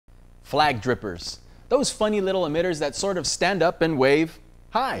Flag drippers. Those funny little emitters that sort of stand up and wave,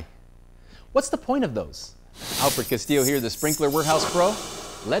 hi. What's the point of those? Alfred Castillo here, the Sprinkler Warehouse Pro.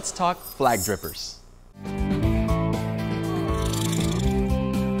 Let's talk flag drippers.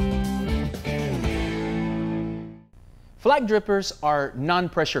 Flag drippers are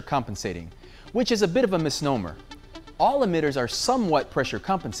non-pressure compensating, which is a bit of a misnomer. All emitters are somewhat pressure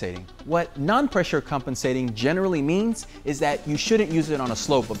compensating. What non-pressure compensating generally means is that you shouldn't use it on a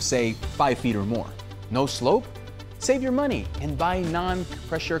slope of, say, 5 feet or more. No slope? Save your money and buy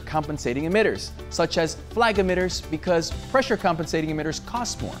non-pressure compensating emitters, such as flag emitters, because pressure compensating emitters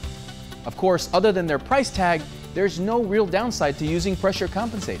cost more. Of course, other than their price tag, there's no real downside to using pressure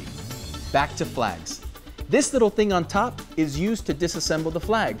compensating. Back to flags. This little thing on top is used to disassemble the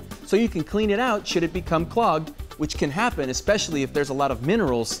flag, so you can clean it out should it become clogged, which can happen especially if there's a lot of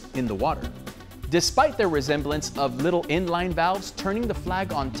minerals in the water. Despite their resemblance of little inline valves, turning the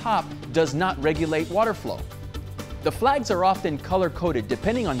flag on top does not regulate water flow. The flags are often color-coded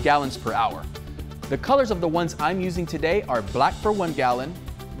depending on gallons per hour. The colors of the ones I'm using today are black for 1 gallon,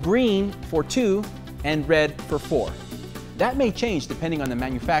 green for 2, and red for 4. That may change depending on the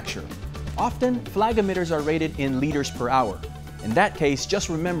manufacturer. Often, flag emitters are rated in liters per hour. In that case, just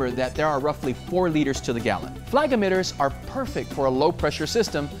remember that there are roughly 4 liters to the gallon. Flag emitters are perfect for a low-pressure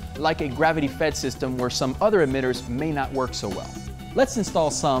system like a gravity-fed system where some other emitters may not work so well. Let's install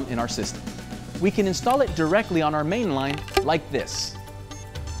some in our system. We can install it directly on our main line like this.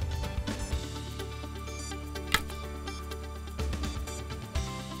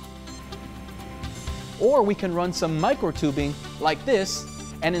 Or we can run some micro-tubing like this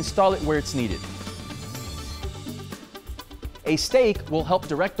and install it where it's needed. A stake will help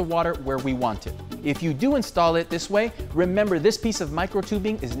direct the water where we want it. If you do install it this way, remember this piece of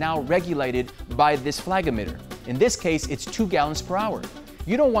microtubing is now regulated by this flag emitter. In this case, it's 2 gallons per hour.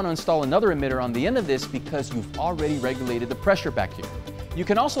 You don't want to install another emitter on the end of this because you've already regulated the pressure back here. You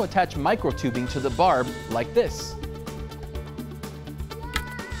can also attach microtubing to the barb like this.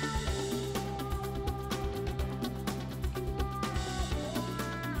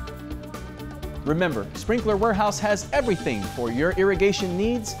 Remember, Sprinkler Warehouse has everything for your irrigation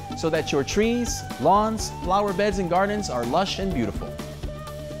needs so that your trees, lawns, flower beds, and gardens are lush and beautiful.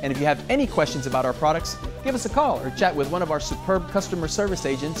 And if you have any questions about our products, give us a call or chat with one of our superb customer service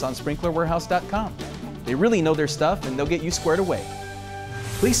agents on sprinklerwarehouse.com. They really know their stuff and they'll get you squared away.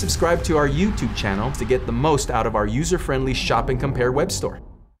 Please subscribe to our YouTube channel to get the most out of our user-friendly shop and compare web store.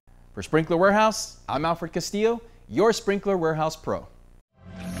 For Sprinkler Warehouse, I'm Alfred Castillo, your Sprinkler Warehouse Pro.